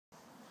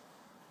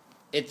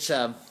It's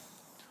the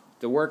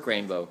work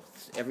rainbow.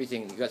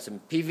 Everything. You got some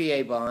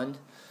PVA bond,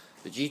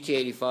 the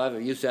GT85.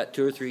 I've used that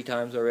 2 or 3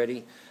 times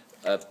already.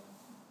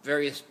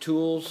 Various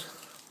tools,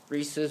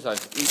 greases.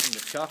 I've eaten the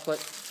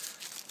chocolate.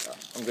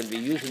 I'm going to be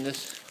using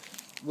this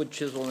wood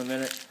chisel in a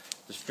minute.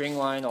 The string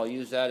line, I'll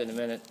use that in a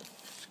minute.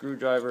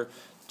 Screwdriver,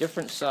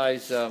 different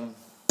size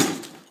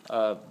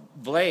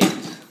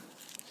blades.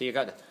 So you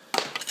got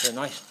a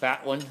nice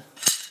fat one.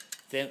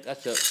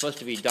 That's supposed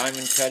to be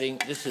diamond cutting.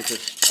 This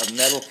is a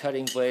metal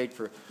cutting blade.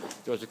 There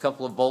was a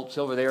couple of bolts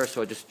over there,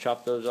 so I just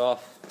chopped those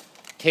off.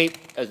 Tape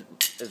as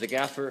a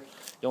gaffer.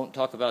 Don't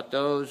talk about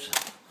those.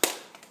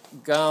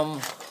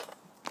 Gum.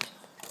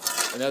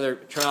 Another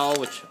trowel,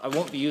 which I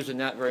won't be using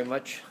that very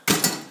much.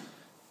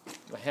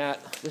 My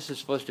hat. This is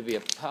supposed to be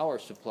a power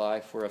supply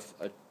for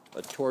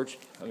a torch.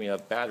 I mean a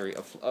battery,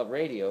 a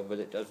radio, but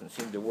it doesn't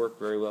seem to work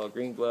very well.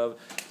 Green glove.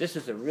 This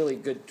is a really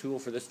good tool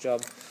for this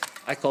job.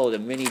 I call it a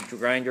mini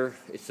grinder.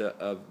 It's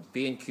a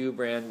B&Q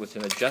brand with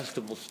an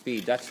adjustable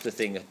speed. That's the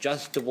thing,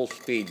 adjustable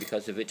speed,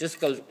 because if it just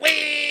goes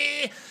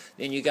wee,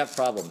 then you got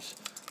problems.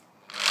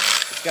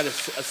 It's got a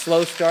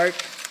slow start.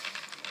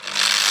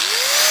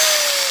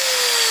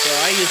 So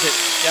I use it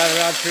down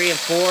around 3 and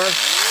 4.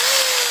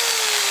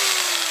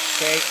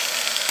 Okay.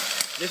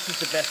 This is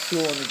the best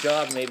tool in the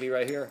job, maybe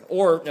right here.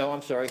 Or, no,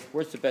 I'm sorry.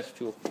 Where's the best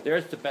tool?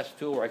 There's the best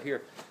tool right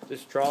here.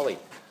 This trolley.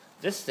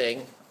 This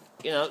thing.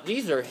 You know,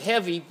 these are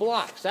heavy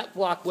blocks. That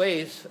block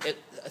weighs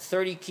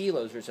 30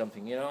 kilos or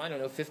something, you know, I don't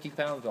know, 50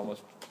 pounds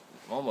almost,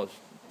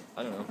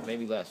 I don't know,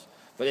 maybe less.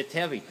 But it's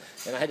heavy,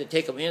 and I had to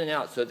take them in and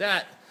out. So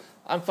that,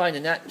 I'm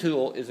finding that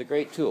tool is a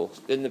great tool.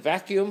 In the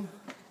vacuum,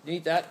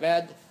 need that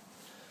bad.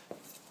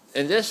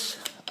 And this,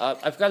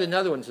 I've got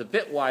another one that's a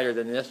bit wider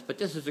than this, but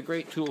this is a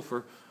great tool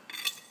for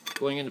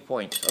going into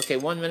points. Okay,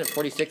 1 minute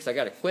 46, I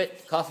got to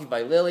quit. Coffee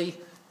by Lily.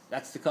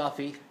 That's the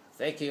coffee.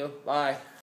 Thank you. Bye.